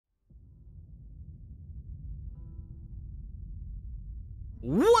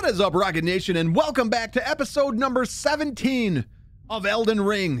What is up, Rocket Nation, and welcome back to episode number 17 of Elden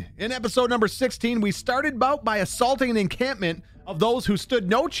Ring. In episode number 16, we started out by assaulting an encampment of those who stood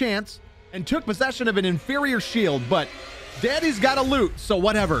no chance and took possession of an inferior shield, but Daddy's got a loot, so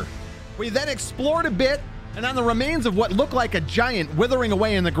whatever. We then explored a bit, and on the remains of what looked like a giant withering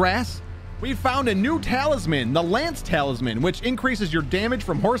away in the grass, we found a new talisman, the Lance Talisman, which increases your damage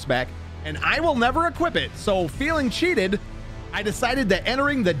from horseback, and I will never equip it, so feeling cheated, I decided that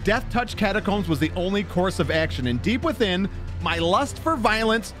entering the Death Touch Catacombs was the only course of action, and deep within, my lust for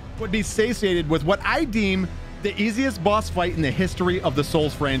violence would be satiated with what I deem the easiest boss fight in the history of the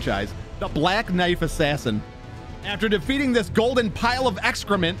Souls franchise, the Black Knife Assassin. After defeating this golden pile of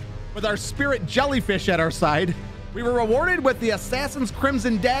excrement with our spirit jellyfish at our side, we were rewarded with the Assassin's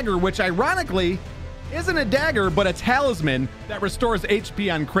Crimson Dagger, which ironically isn't a dagger but a talisman that restores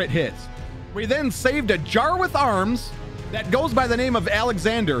HP on crit hits. We then saved a jar with arms that goes by the name of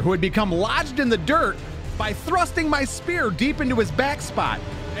Alexander, who had become lodged in the dirt by thrusting my spear deep into his back spot.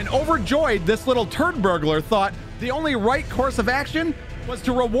 And overjoyed, this little turd burglar thought the only right course of action was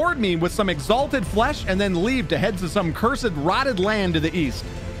to reward me with some exalted flesh and then leave to head to some cursed rotted land to the east.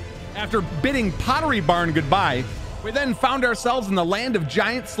 After bidding Pottery Barn goodbye, we then found ourselves in the land of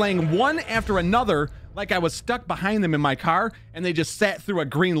giants, slaying one after another like I was stuck behind them in my car and they just sat through a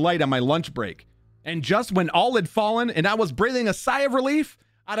green light on my lunch break. And just when all had fallen and I was breathing a sigh of relief,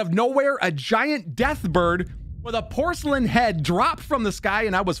 out of nowhere, a giant death bird with a porcelain head dropped from the sky,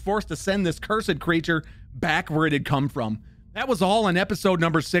 and I was forced to send this cursed creature back where it had come from. That was all in episode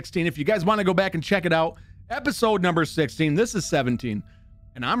number 16. If you guys want to go back and check it out, episode number 16, this is 17.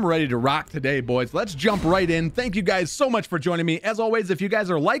 And I'm ready to rock today, boys. Let's jump right in. Thank you guys so much for joining me. As always, if you guys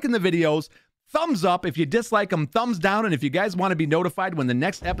are liking the videos, thumbs up. If you dislike them, thumbs down. And if you guys want to be notified when the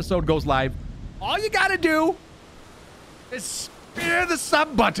next episode goes live, all you gotta do is spear the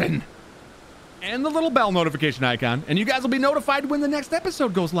sub button and the little bell notification icon, and you guys will be notified when the next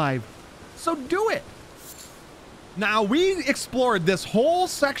episode goes live. So do it. Now, we explored this whole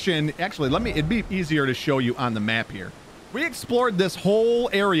section. Actually, it'd be easier to show you on the map here. We explored this whole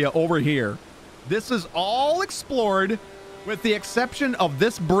area over here. This is all explored with the exception of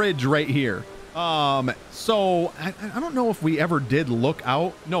this bridge right here. So I don't know if we ever did look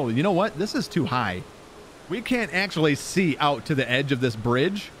out. No, you know what? This is too high. We can't actually see out to the edge of this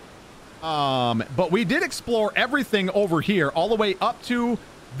bridge. But we did explore everything over here all the way up to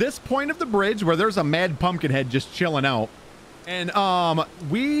this point of the bridge where there's a mad pumpkin head just chilling out. And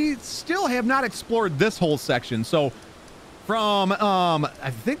we still have not explored this whole section. So from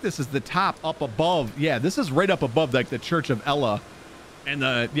I think this is the top up above. Yeah, this is right up above like the Church of Ella. And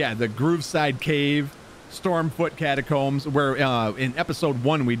the Grooveside Cave, Stormfoot Catacombs, where in episode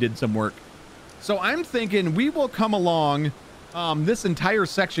 1 we did some work. So I'm thinking we will come along this entire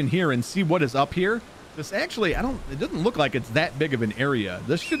section here and see what is up here. This actually, it doesn't look like it's that big of an area.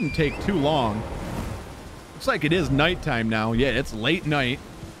 This shouldn't take too long. Looks like it is nighttime now. Yeah, it's late night.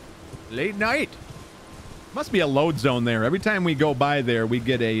 Late night. Must be a load zone there. Every time we go by there, we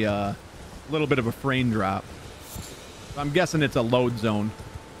get a little bit of a frame drop. I'm guessing it's a load zone.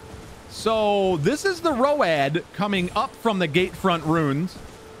 So this is the Road coming up from the Gatefront Ruins.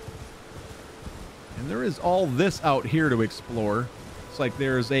 And there is all this out here to explore. It's like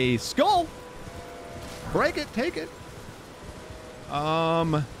there's a skull. Break it, take it. You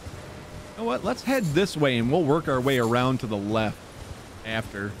know what? Let's head this way and we'll work our way around to the left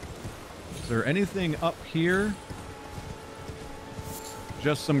after. Is there anything up here?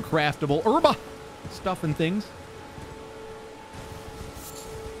 Just some craftable herba stuff and things.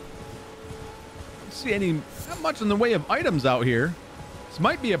 See not much in the way of items out here. This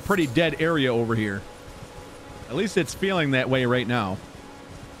might be a pretty dead area over here. At least it's feeling that way right now.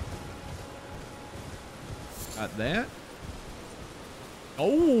 Got that.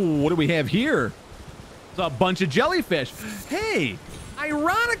 Oh, what do we have here? It's a bunch of jellyfish. Hey,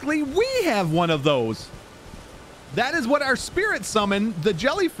 ironically, we have one of those. That is what our spirit summon, the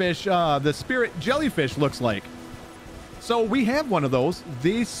jellyfish, the spirit jellyfish looks like. So we have one of those.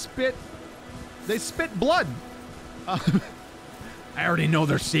 They spit blood. I already know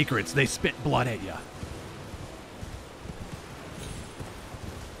their secrets. They spit blood at you.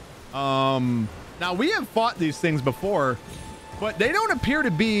 Now we have fought these things before, but they don't appear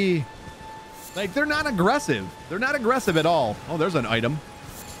to be like, they're not aggressive. They're not aggressive at all. Oh, there's an item.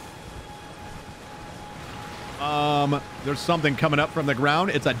 There's something coming up from the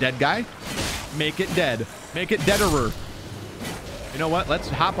ground. It's a dead guy. Make it dead. Make it deaderer. You know what? Let's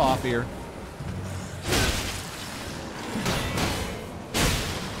hop off here.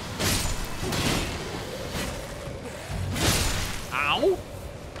 Ow.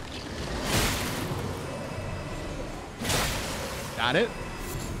 Got it.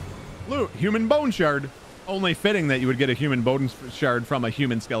 Loot, human bone shard. Only fitting that you would get a human bone shard from a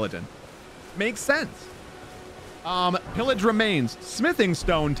human skeleton. Makes sense. Pillage remains. Smithing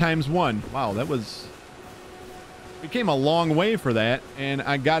stone ×1. Wow, that was... We came a long way for that, and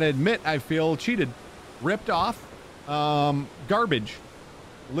I gotta admit, I feel cheated. Ripped off. Garbage.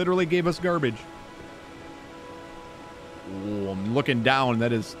 Literally gave us garbage. Ooh, I'm looking down.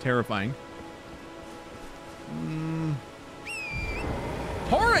 That is terrifying.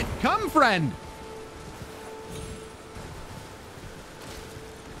 Torrent, come, friend.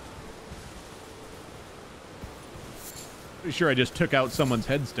 Pretty sure I just took out someone's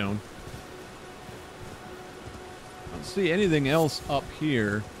headstone. I don't see anything else up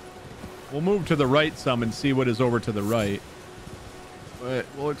here. We'll move to the right some and see what is over to the right. But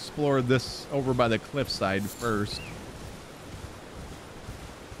we'll explore this over by the cliffside first.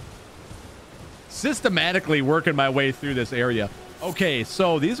 Systematically working my way through this area. Okay,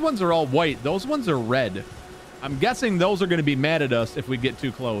 so these ones are all white. Those ones are red. I'm guessing those are going to be mad at us if we get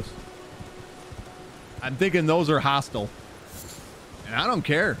too close. I'm thinking those are hostile. And I don't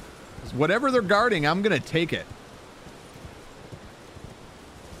care. 'Cause whatever they're guarding, I'm going to take it.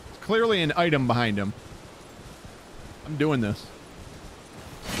 It's clearly an item behind them. I'm doing this.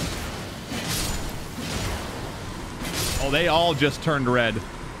 Oh, they all just turned red.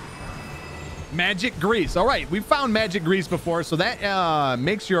 Magic grease. All right, we've found magic grease before, so that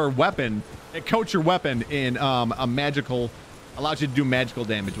makes your weapon, it coats your weapon in a magical, allows you to do magical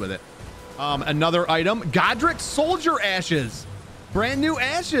damage with it. Another item, Godric soldier ashes. Brand new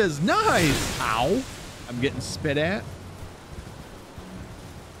ashes. Nice. Ow. I'm getting spit at.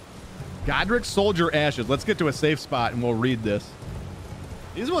 Godric soldier ashes. Let's get to a safe spot and we'll read this.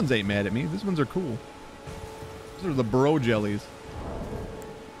 These ones ain't mad at me. These ones are cool. These are the bro jellies.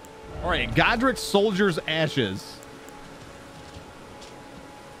 All right, Godric soldier's ashes.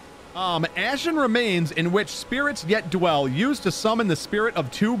 Ashen remains in which spirits yet dwell, used to summon the spirit of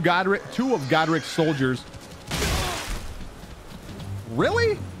two of Godric's soldiers.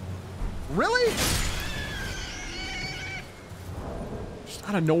 Really? Really? Just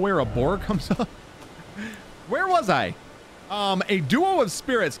out of nowhere, a boar comes up. Where was I? A duo of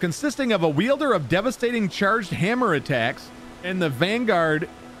spirits consisting of a wielder of devastating charged hammer attacks and the vanguard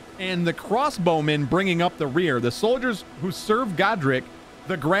and the crossbowmen bringing up the rear. The soldiers who serve Godric,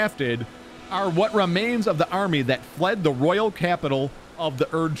 the Grafted, are what remains of the army that fled the royal capital of the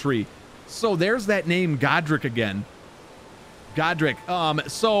Erd Tree. So there's that name Godric again. Godric.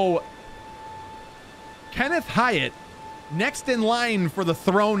 So Kenneth Hyatt, next in line for the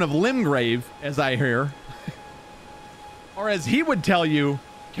throne of Limgrave, as I hear, or as he would tell you,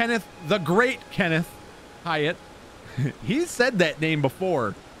 Kenneth, the great Kenneth Hyatt. He said that name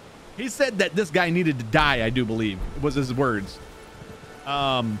before. He said that this guy needed to die, I do believe. It was his words.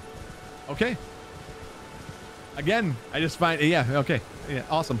 Okay. Again, I just find, yeah, okay. Yeah,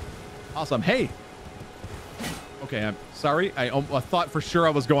 awesome. Awesome. Hey. Okay, I'm sorry. I thought for sure I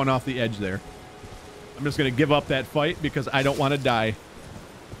was going off the edge there. I'm just going to give up that fight because I don't want to die.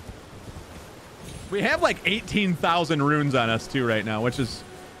 We have like 18,000 runes on us too right now, which is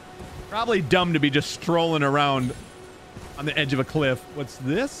probably dumb to be just strolling around on the edge of a cliff. What's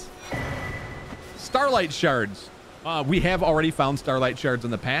this? Starlight shards. We have already found starlight shards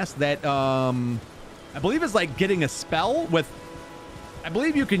in the past. That I believe is like getting a spell with. I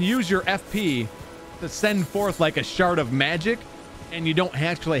believe you can use your FP to send forth like a shard of magic, and you don't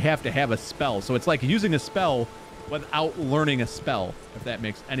actually have to have a spell. So it's like using a spell without learning a spell, if that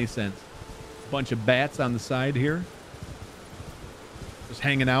makes any sense. Bunch of bats on the side here, just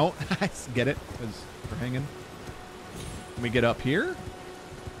hanging out. I get it, because we're hanging. Can we get up here?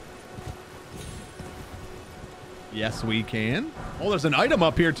 Yes, we can. Oh, there's an item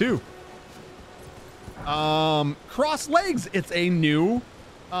up here too. Cross legs. It's a new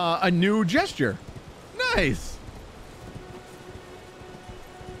gesture. Nice.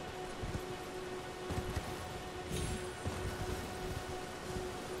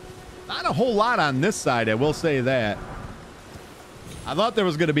 Not a whole lot on this side, I will say that. I thought there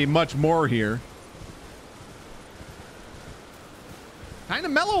was going to be much more here. Kind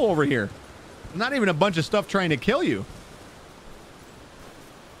of mellow over here. Not even a bunch of stuff trying to kill you.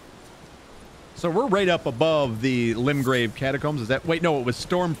 So we're right up above the Limgrave catacombs. Is that, wait, no, it was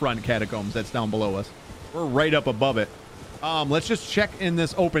Stormfront catacombs that's down below us. We're right up above it. Let's just check in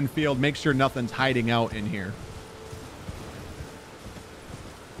this open field, make sure nothing's hiding out in here.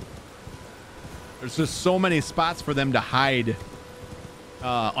 There's just so many spots for them to hide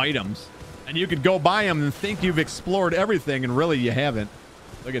items. And you could go by them and think you've explored everything, and really you haven't.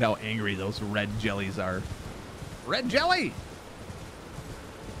 Look at how angry those red jellies are. Red jelly!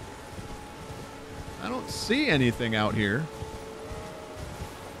 don't see anything out here.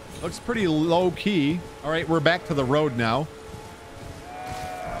 Looks pretty low key. All right, we're back to the road now.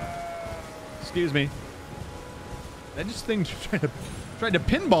 Excuse me. That just thing tried to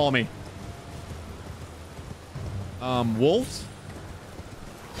pinball me. Wolves.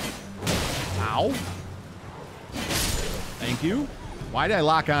 Ow. Thank you. Why did I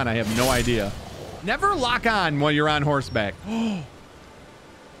lock on? I have no idea. Never lock on while you're on horseback.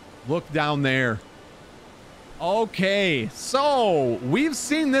 Look down there. Okay, so we've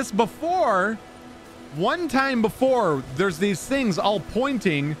seen this before. One time before, there's these things all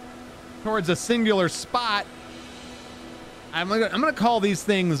pointing towards a singular spot. I'm gonna call these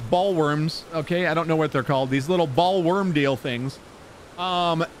things ball worms. Okay, I don't know what they're called. These little ball worm deal things.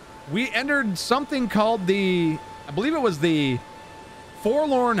 We entered something called the, I believe it was the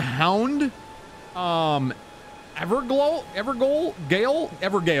Forlorn Hound. Evergale.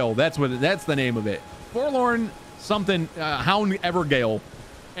 That's the name of it. Forlorn something, Hound Evergale.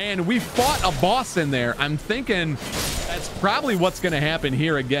 And we fought a boss in there. I'm thinking that's probably what's gonna happen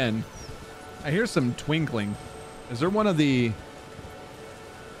here again. I hear some twinkling. Is there one of the...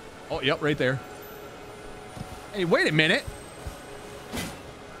 Oh, yep, right there. Hey, wait a minute.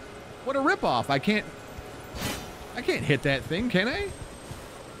 What a ripoff. I can't hit that thing, can I?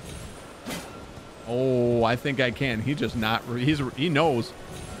 Oh, I think I can. He just not... He knows.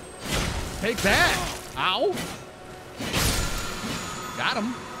 Take that. Ow. Got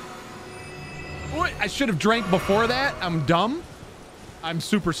him. Boy, I should have drank before that. I'm dumb. I'm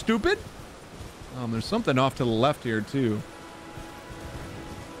super stupid. There's something off to the left here too.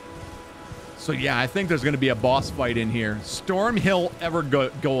 So yeah, I think there's going to be a boss fight in here. Stormhill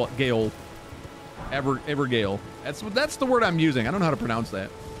Evergale. Evergale. That's the word I'm using. I don't know how to pronounce that.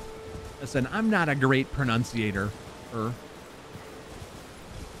 Listen, I'm not a great pronunciator. I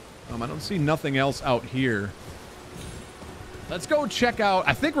don't see nothing else out here. Let's go check out.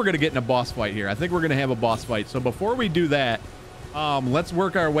 I think we're going to get in a boss fight here. I think we're going to have a boss fight. So before we do that, let's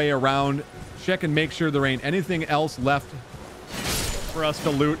work our way around. Check and make sure there ain't anything else left for us to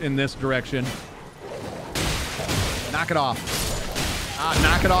loot in this direction. Knock it off.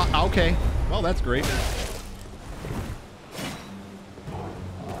 Knock it off. Okay. Well, that's great.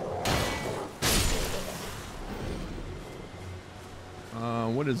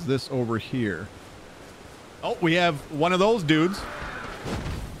 What is this over here? Oh, we have one of those dudes.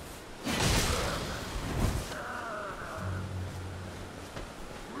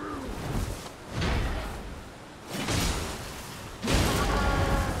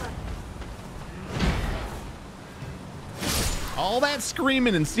 All that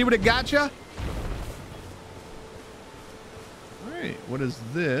screaming and see what it got you? All right, what is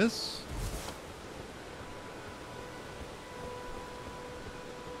this?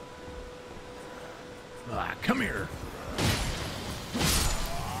 Come here.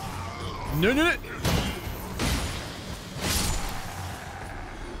 No.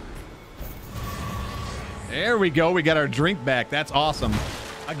 There we go. We got our drink back. That's awesome.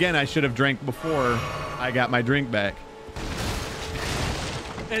 Again, I should have drank before I got my drink back.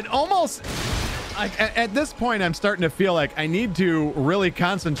 It almost, like, at this point, I'm starting to feel like I need to really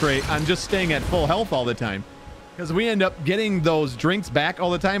concentrate on just staying at full health all the time. Because we end up getting those drinks back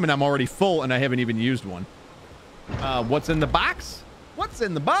all the time, and I'm already full, and I haven't even used one. What's in the box? What's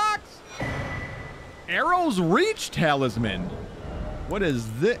in the box? Arrow's Reach Talisman. What is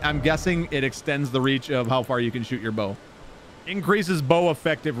this? I'm guessing it extends the reach of how far you can shoot your bow. Increases bow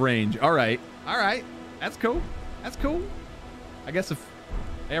effective range. All right. All right. That's cool. That's cool. I guess if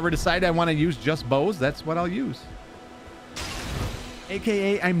I ever decide I want to use just bows, that's what I'll use.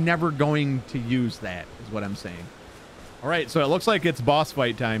 AKA, I'm never going to use that, is what I'm saying. All right, so it looks like it's boss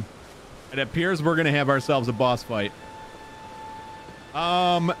fight time. It appears we're going to have ourselves a boss fight.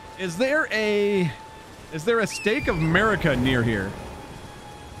 Is there a Stake of America near here?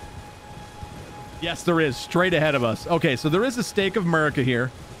 Yes, there is, straight ahead of us. Okay, so there is a Stake of America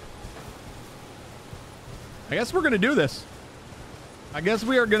here. I guess we're going to do this. I guess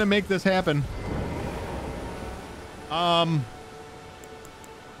we are going to make this happen. I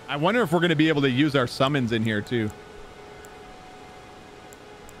wonder if we're going to be able to use our summons in here too.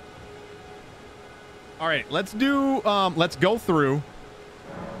 All right, let's do, let's go through.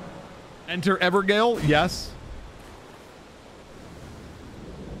 Enter Evergale, yes.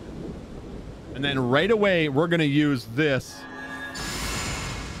 And then right away, we're going to use this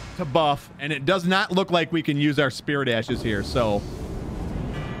to buff. And it does not look like we can use our Spirit Ashes here, so.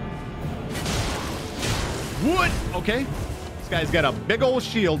 Wood, okay. This guy's got a big old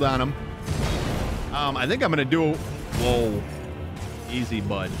shield on him. I think I'm going to do, whoa. Easy,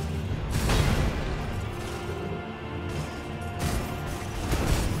 bud.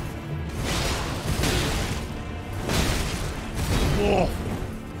 Oh,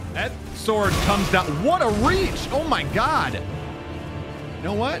 that sword comes down. What a reach. Oh my God. You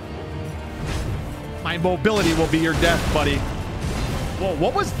know what? My mobility will be your death, buddy. Whoa,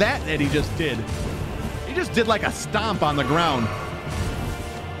 what was that he just did? He just did like a stomp on the ground.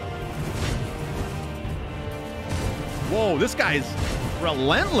 Whoa, this guy's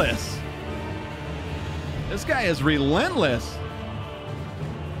relentless. This guy is relentless.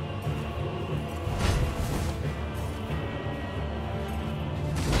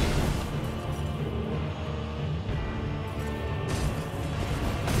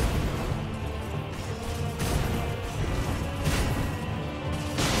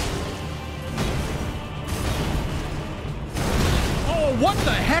 What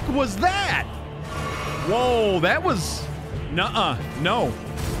the heck was that? Whoa, that was... Nuh-uh, no.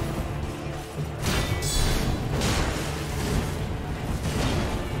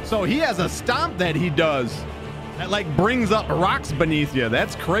 So he has a stomp that he does that like brings up rocks beneath you.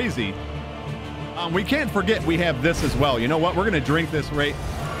 That's crazy. We can't forget we have this as well. You know what? We're going to drink this right...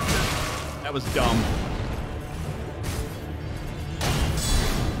 That was dumb.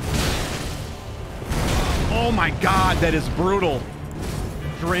 Oh my God, that is brutal.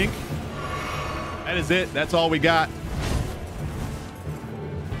 Drink. That is it. That's all we got.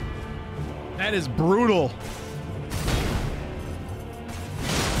 That is brutal.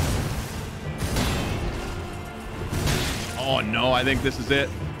 Oh no, I think this is it.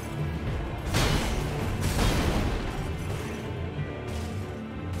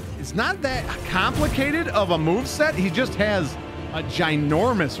 It's not that complicated of a moveset. He just has a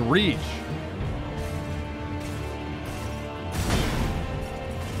ginormous reach.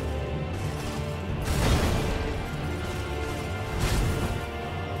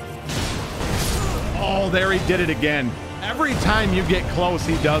 Oh, there he did it again. Every time you get close,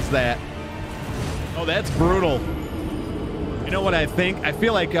 he does that. Oh, that's brutal. You know what I think? I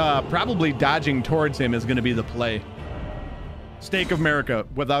feel like probably dodging towards him is going to be the play. Steak of America,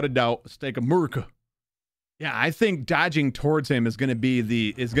 without a doubt. Steak of America. Yeah, I think dodging towards him is going to be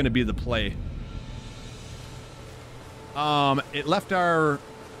the play. It left our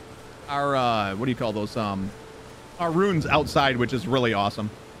what do you call those? Our runes outside, which is really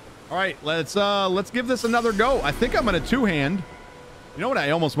awesome. All right, let's give this another go. I think I'm gonna two-hand. You know what I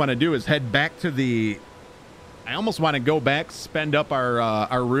almost want to do is head back to the... I almost want to go back, spend up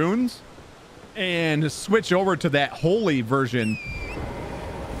our runes, and switch over to that holy version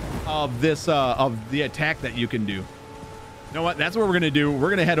of this of the attack that you can do. You know what? That's what we're gonna do. We're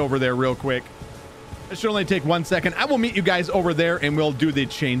gonna head over there real quick. It should only take 1 second. I will meet you guys over there, and we'll do the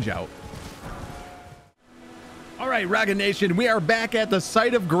change out. All right, Rocket Nation, we are back at the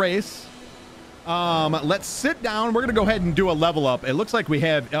site of grace. Let's sit down. We're gonna go ahead and do a level up. It looks like we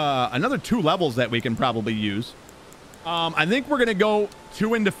have another 2 levels that we can probably use. I think we're gonna go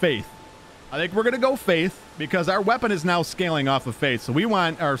 2 into faith. I think we're gonna go faith because our weapon is now scaling off of faith. So we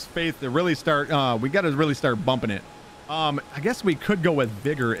want our faith to really start. We got to really start bumping it. I guess we could go with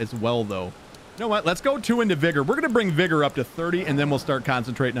vigor as well, though. You know what? Let's go 2 into vigor. We're gonna bring vigor up to 30, and then we'll start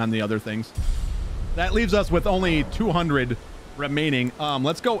concentrating on the other things. That leaves us with only 200 remaining.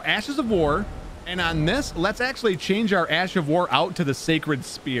 Let's go Ashes of War. And on this, let's actually change our Ash of War out to the Sacred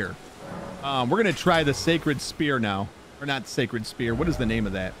Spear. We're going to try the Sacred Spear now. Or not Sacred Spear. What is the name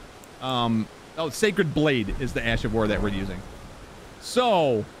of that? Oh, Sacred Blade is the Ash of War that we're using.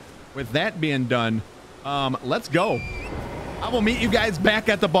 So, with that being done, let's go. I will meet you guys back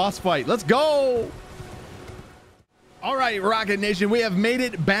at the boss fight. Let's go! All right, Rocket Nation, we have made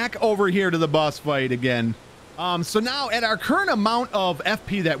it back over here to the boss fight again. So now at our current amount of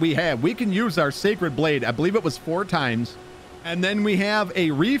FP that we have, we can use our Sacred Blade. I believe it was 4 times. And then we have a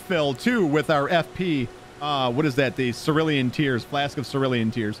refill too with our FP. What is that? The Cerulean Tears, Flask of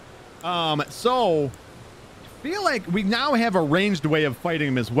Cerulean Tears. So I feel like we now have a ranged way of fighting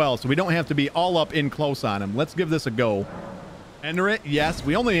him as well. So we don't have to be all up in close on him. Let's give this a go. Enter it. Yes,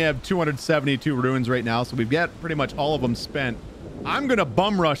 we only have 272 runes right now, so we've got pretty much all of them spent. I'm going to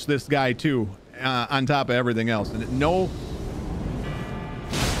bum rush this guy too, on top of everything else. And no...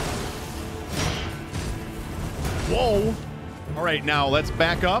 Whoa. All right, now let's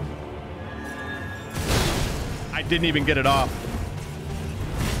back up. I didn't even get it off.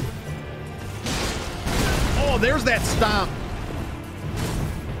 Oh, there's that stomp.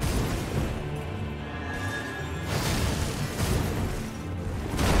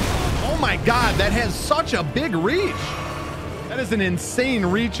 Oh my God, that has such a big reach. That is an insane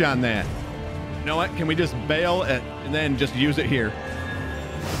reach on that. You know what? Can we just bail it and then just use it here?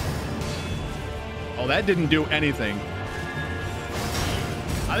 Oh, that didn't do anything.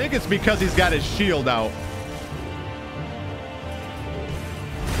 I think it's because he's got his shield out.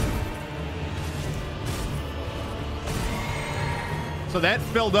 So that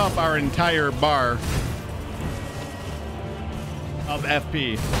filled up our entire bar of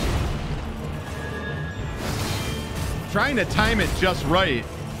FP. Trying to time it just right.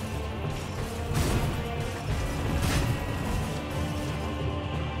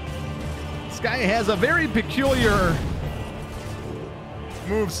 This guy has a very peculiar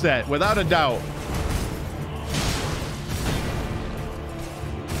moveset, without a doubt.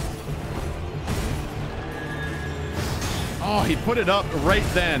 Oh, he put it up right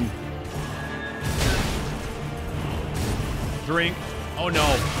then. Drink. Oh no.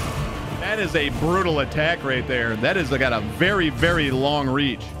 That is a brutal attack right there. That is got a very, very long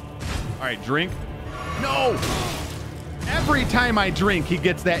reach. All right, drink. No. Every time I drink, he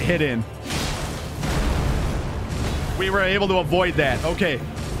gets that hit in. We were able to avoid that. Okay.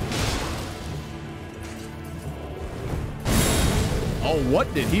 Oh,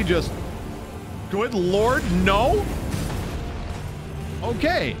 what did he just... Good Lord, no.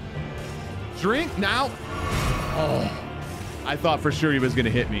 Okay. Drink now. Oh, I thought for sure he was going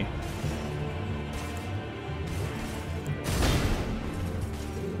to hit me.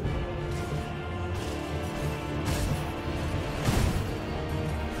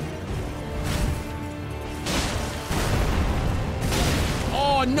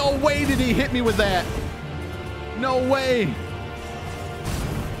 Oh, no way did he hit me with that. No way.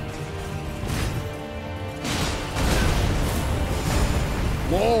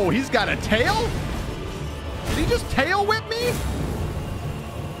 Whoa, he's got a tail? Did he just tail whip me?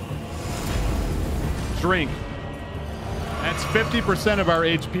 Drink. That's 50% of our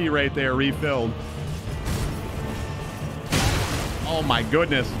HP right there refilled. Oh my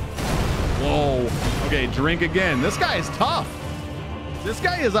goodness. Whoa. Okay, drink again. This guy is tough. This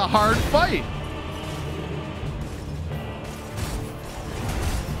guy is a hard fight.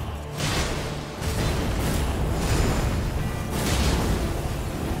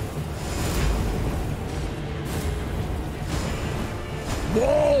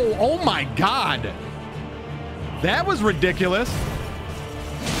 Whoa, oh my God. That was ridiculous.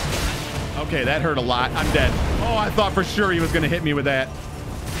 Okay, that hurt a lot. I'm dead. Oh, I thought for sure he was going to hit me with that.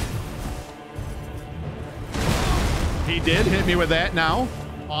 He did hit me with that now.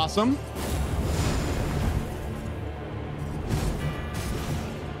 Awesome.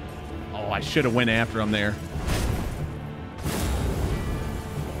 Oh, I should have went after him there.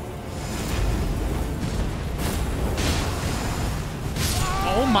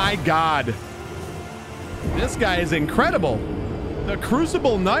 Oh my God. This guy is incredible. The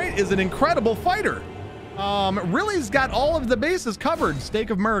Crucible Knight is an incredible fighter. Really's got all of the bases covered. Steak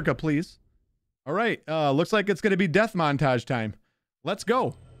of America, please. All right. Looks like it's going to be death montage time. Let's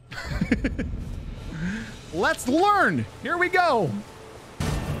go. Let's learn. Here we go.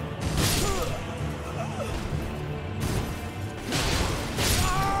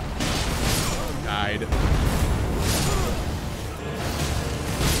 Died.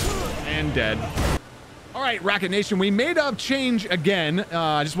 And dead. All right, Rocket Nation, we made a change again.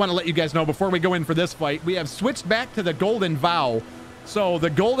 I just want to let you guys know before we go in for this fight, we have switched back to the Golden Vow. So the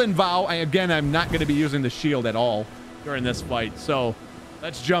Golden Vow, again, I'm not going to be using the shield at all during this fight. So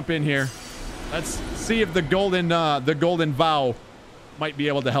let's jump in here. Let's see if the Golden Vow might be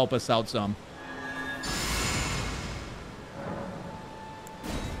able to help us out some.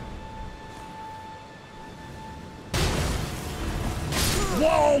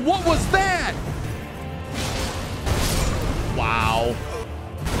 Whoa, what was that? Wow.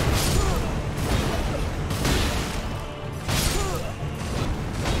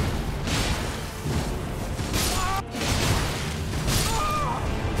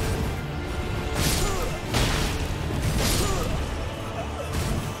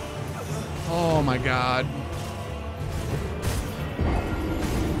 Oh my God.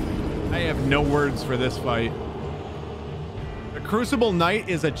 I have no words for this fight. The Crucible Knight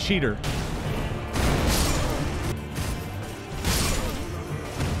is a cheater.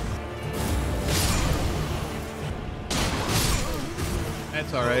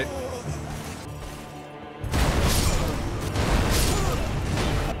 That's all right.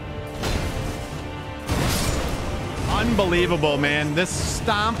 Unbelievable, man. This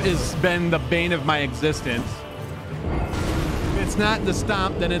stomp has been the bane of my existence. If it's not the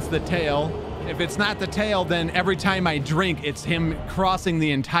stomp, then it's the tail. If it's not the tail, then every time I drink, it's him crossing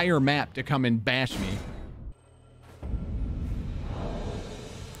the entire map to come and bash me.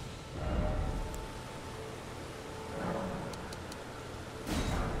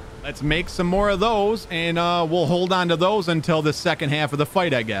 Let's make some more of those, and we'll hold on to those until the second half of the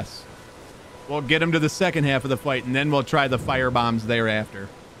fight, I guess. We'll get them to the second half of the fight, and then we'll try the fire bombs thereafter.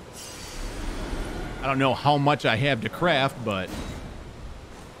 I don't know how much I have to craft, but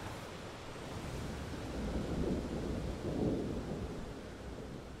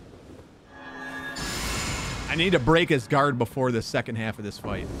I need to break his guard before the second half of this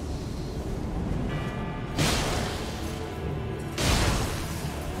fight.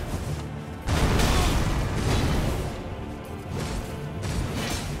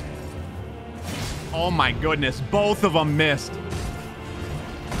 Oh my goodness, both of them missed.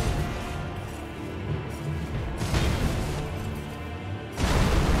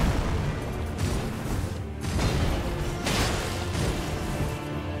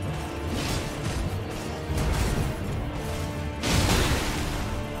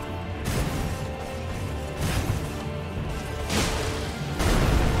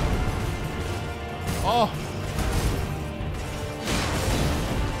 Oh.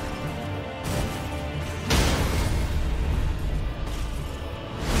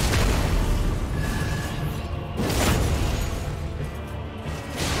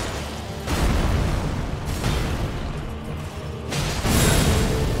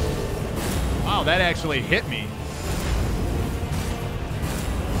 Wow, that actually hit me.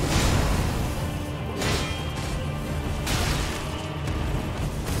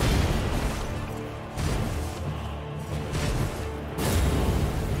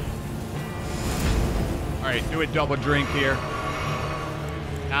 All right, do a double drink here.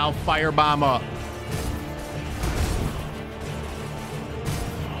 Now firebomb up.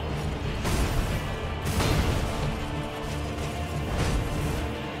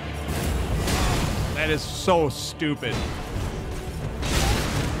 That is so stupid.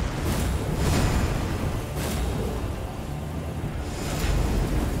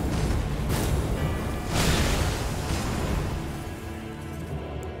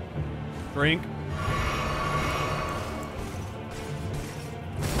 Drink.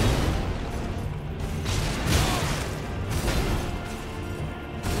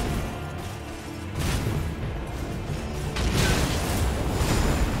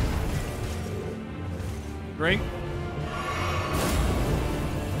 Drink.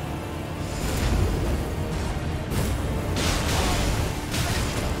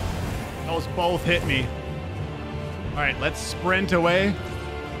 Those both hit me. All right, let's sprint away.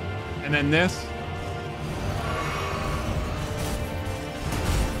 And then this.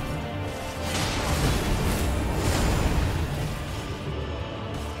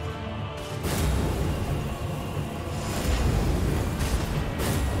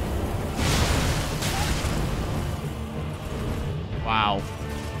 Wow.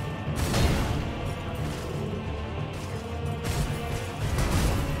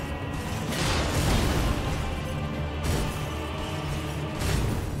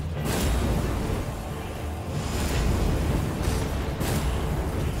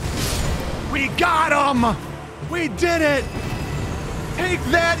 We got him! We did it! Take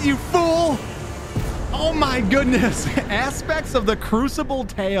that, you fool! Oh my goodness. Aspects of the Crucible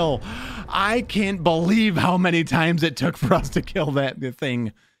tail. I can't believe how many times it took for us to kill that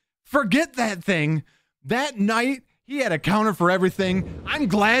thing. Forget that thing. That night, he had a counter for everything. I'm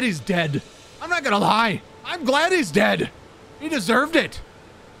glad he's dead. I'm not gonna lie. I'm glad he's dead. He deserved it.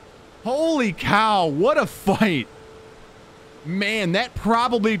 Holy cow, what a fight. Man, that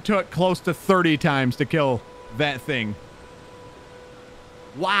probably took close to 30 times to kill that thing.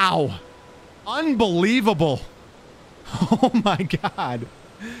 Wow. Unbelievable. Oh my God.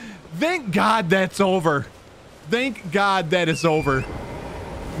 Thank God that's over. Thank God that is over.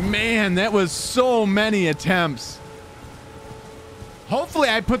 Man, that was so many attempts. Hopefully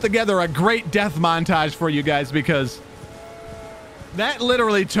I put together a great death montage for you guys because that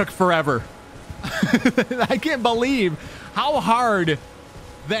literally took forever. I can't believe how hard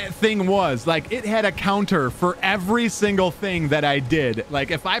that thing was. Like, it had a counter for every single thing that I did.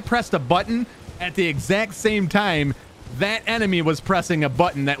 Like, if I pressed a button at the exact same time, that enemy was pressing a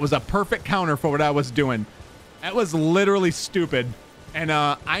button that was a perfect counter for what I was doing. That was literally stupid. And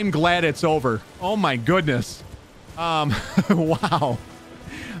I'm glad it's over. Oh my goodness. Wow.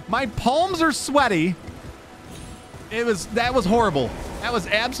 My palms are sweaty. That was horrible. That was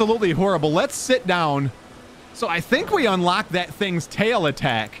absolutely horrible. Let's sit down. So I think we unlocked that thing's tail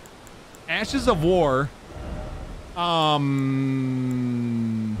attack. Ashes of War. No,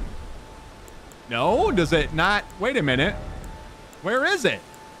 does it not? Wait a minute. Where is it?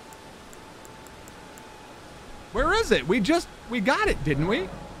 Where is it? We got it, didn't we?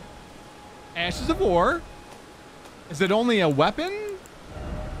 Ashes of War. Is it only a weapon?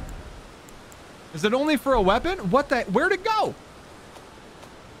 Is it only for a weapon? What the? Where'd it go?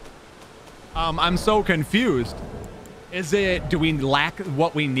 I'm so confused. Is it, do we lack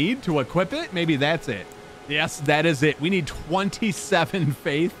what we need to equip it? Maybe that's it. Yes, that is it. We need 27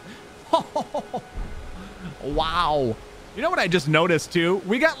 faith. Wow. You know what I just noticed too?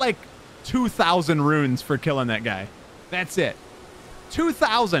 We got like 2,000 runes for killing that guy. That's it.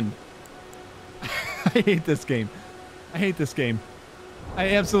 2,000. I hate this game. I hate this game.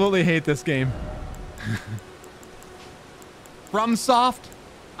 I absolutely hate this game. FromSoft,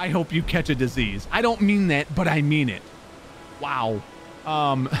 I hope you catch a disease. I don't mean that, but I mean it. Wow.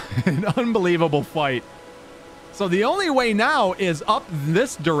 An unbelievable fight. So the only way now is up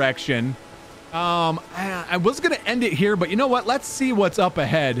this direction. I was going to end it here, but you know what? Let's see what's up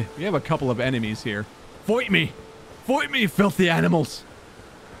ahead. We have a couple of enemies here. Fight me. Fight me, filthy animals.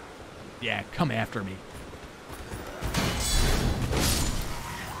 Yeah, come after me.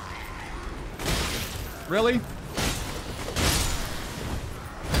 Really?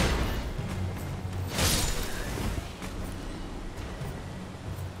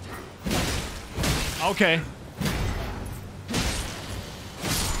 Okay.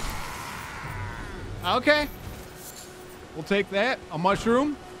 Okay. We'll take that. A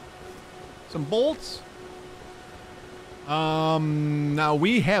mushroom. Some bolts. Now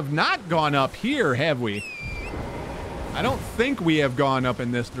we have not gone up here, have we? I don't think we have gone up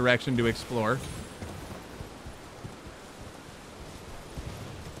in this direction to explore.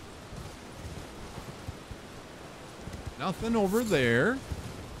 Nothing over there.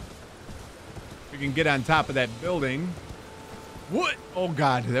 We can get on top of that building. What? Oh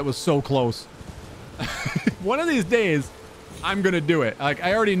God, that was so close. One of these days, I'm gonna do it. Like,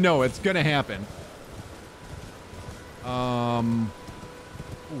 I already know it's gonna happen.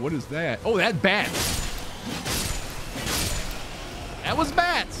 What is that? Oh, that bats. That was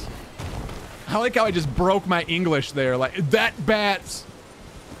bats. I like how I just broke my English there. Like, that bats.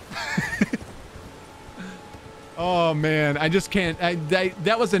 Oh man, I just can't.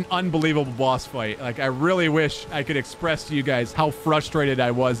 That was an unbelievable boss fight. Like, I really wish I could express to you guys how frustrated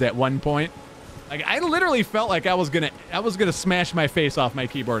I was at one point. Like, I literally felt like I was gonna smash my face off my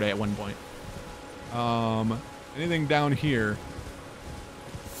keyboard at one point. Anything down here?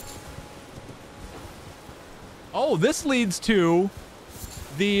 Oh, this leads to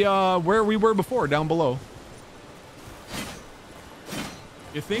the where we were before, down below.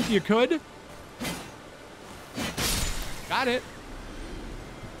 You think you could? Got it.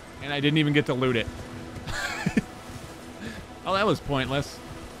 And I didn't even get to loot it. Oh, that was pointless.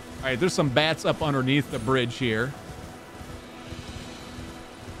 All right, there's some bats up underneath the bridge here.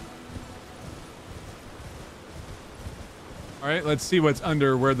 All right, let's see what's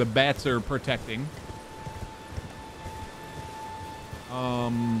under where the bats are protecting.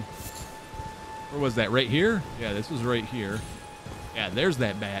 Where was that? Right here? Yeah, this was right here. Yeah, there's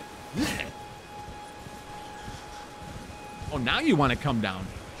that bat. Oh, now you want to come down.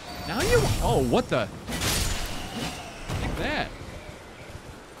 Now you... Oh, what the... Like that.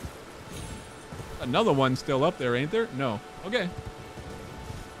 Another one still up there, ain't there? No. Okay.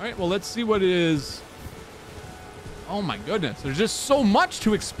 All right, well, let's see what it is. Oh, my goodness. There's just so much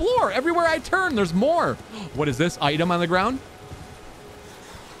to explore. Everywhere I turn, there's more. What is this item on the ground?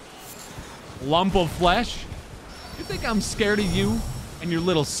 Lump of flesh. You think I'm scared of you and your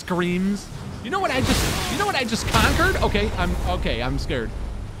little screams? You know what I just conquered? Okay, I'm scared.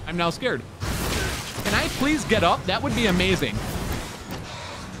 I'm now scared. Can I please get up? That would be amazing.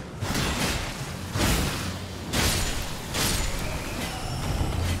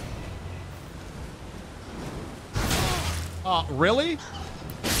 Really?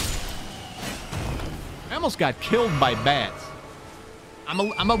 I almost got killed by bats.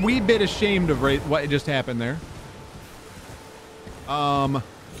 I'm a wee bit ashamed of what just happened there. Is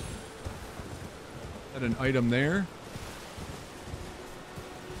that an item there?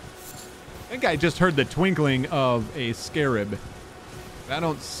 I think I just heard the twinkling of a scarab. I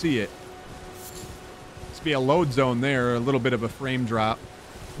don't see it. Must be a load zone there, a little bit of a frame drop.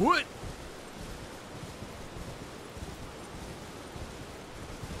 What?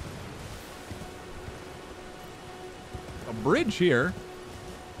 A bridge here.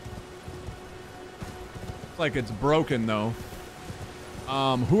 Looks like it's broken though.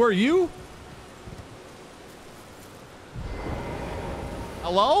 Who are you?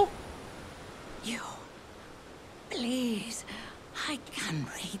 Hello? You. Please. I can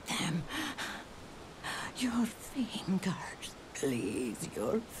read them. Your fingers. Please,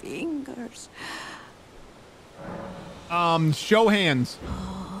 your fingers. Show hands.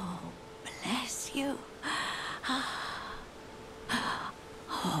 Oh, bless you.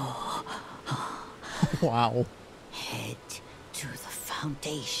 Wow. Head to the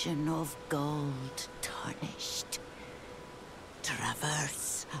fountain of gold tarnished.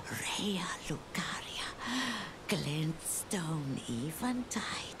 Traverse Rhea Lucaria, glintstone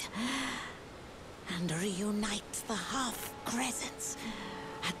eventide, and reunite the half crescents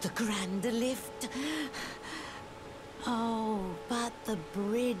at the grand lift. Oh, but the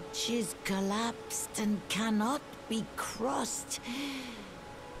bridge is collapsed and cannot be crossed.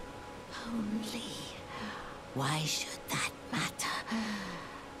 Only, why should that matter?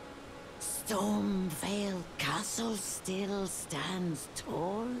 Stormvale Castle still stands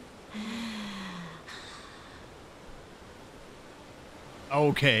tall.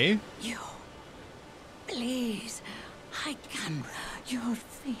 Okay. You, please, I can your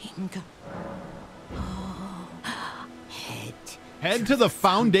finger. Oh, head to the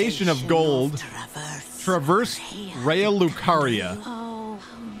foundation of gold. Traverse Rhea Lucaria. Oh,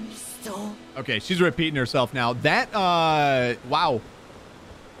 okay, she's repeating herself now. That, wow.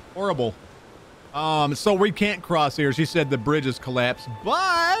 Horrible. So we can't cross here. She said the bridge is collapsed,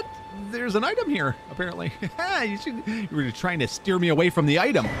 but there's an item here, apparently. You were trying to steer me away from the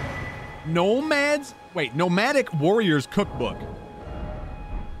item. Nomadic Warriors Cookbook.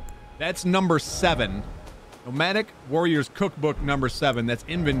 That's number 7. Nomadic Warriors Cookbook number 7. That's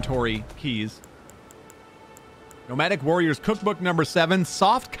inventory keys. Nomadic Warriors Cookbook number 7.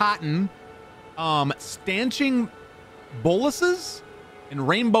 Soft cotton, stanching boluses, and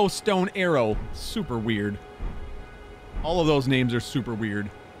rainbow stone arrow. Super weird. All of those names are super weird.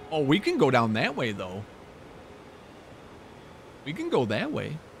 Oh, we can go down that way, though. We can go that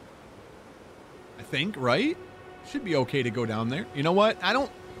way. I think, right? Should be okay to go down there. You know what?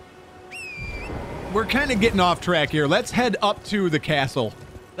 We're kind of getting off track here. Let's head up to the castle.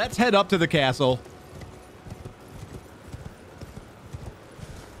 Let's head up to the castle.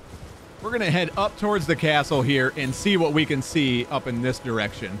 We're going to head up towards the castle here and see what we can see up in this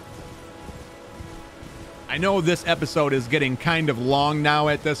direction. I know this episode is getting kind of long now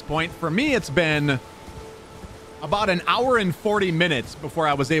at this point. For me, it's been about an hour and 40 minutes before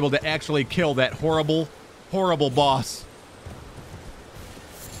I was able to actually kill that horrible, horrible boss.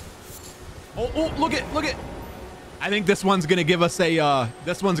 Oh, look it. I think this one's going to give us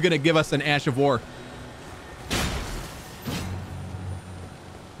an Ash of War.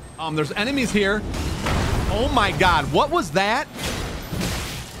 There's enemies here. Oh my God, what was that?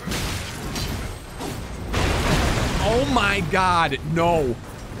 Oh my God, no.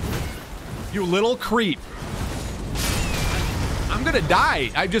 You little creep. I'm gonna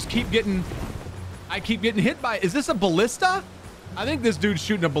die. I keep getting hit by, is this a ballista? I think this dude's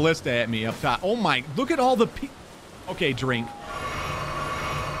shooting a ballista at me up top. Oh my, look at all the okay, drink.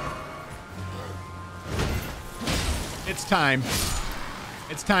 It's time.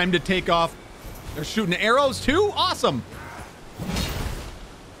 It's time to take off. They're shooting arrows too? Awesome.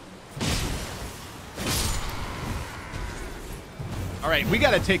 All right, we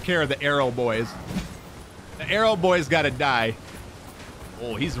got to take care of the arrow boys. The arrow boys got to die.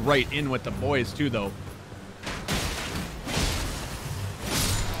 Oh, he's right in with the boys too, though.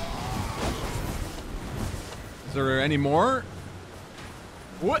 Is there any more?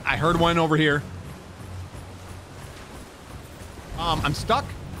 What? I heard one over here. I'm stuck.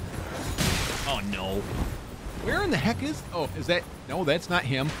 Oh, no. Where in the heck is... Oh, is that... No, that's not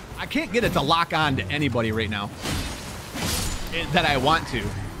him. I can't get it to lock on to anybody right now. That I want to.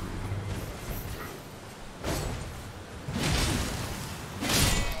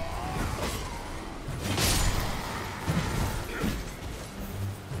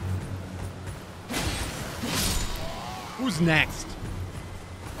 Who's next?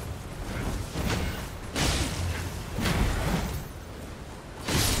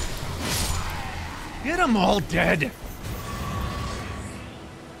 Get them all dead.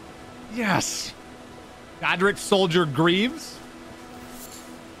 Yes. Godric Soldier Greaves.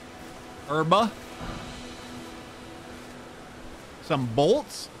 Herba. Some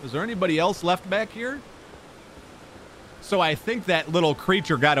bolts. Is there anybody else left back here? So I think that little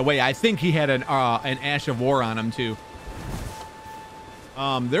creature got away. I think he had an Ash of War on him too.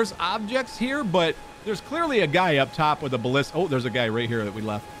 There's objects here, but there's clearly a guy up top with a ballista. Oh, there's a guy right here that we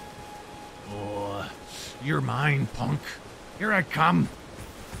left. Oh, you're mine, punk. Here I come.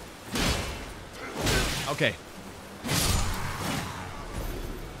 Okay.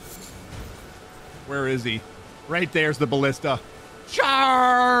 Where is he? Right there's the ballista.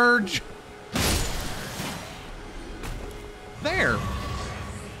 Charge! There.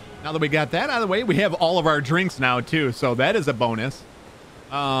 Now that we got that out of the way, we have all of our drinks now too, so that is a bonus.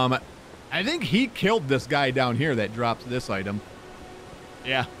 I think he killed this guy down here that drops this item.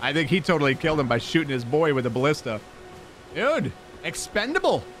 Yeah, I think he totally killed him by shooting his boy with a ballista. Dude,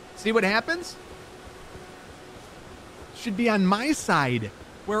 expendable. See what happens? Should be on my side,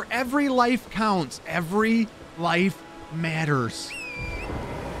 where every life counts. Every life matters.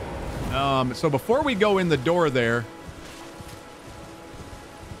 So before we go in the door there,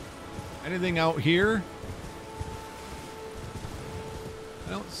 Anything out here?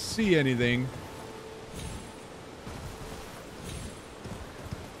 I don't see anything.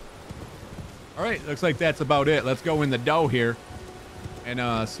 All right, looks like that's about it. Let's go in the dough here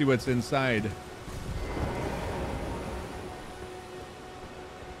and see what's inside.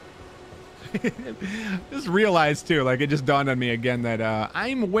 Just realized too, like it just dawned on me again that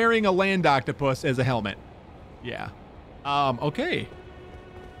I'm wearing a land octopus as a helmet. Yeah. Okay.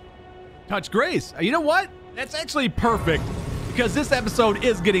 Touch Grace. You know what? That's actually perfect because this episode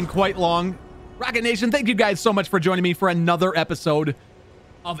is getting quite long. Rocket Nation, thank you guys so much for joining me for another episode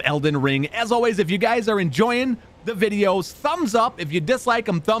of Elden Ring. As always, if you guys are enjoying the videos, thumbs up. If you dislike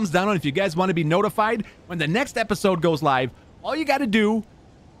them, thumbs down. And if you guys want to be notified when the next episode goes live, all you got to do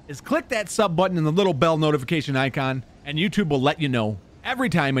is click that sub button and the little bell notification icon, and YouTube will let you know every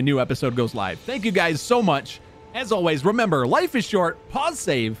time a new episode goes live. Thank you guys so much. As always, remember, life is short, pause,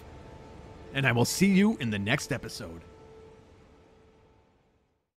 save, and I will see you in the next episode.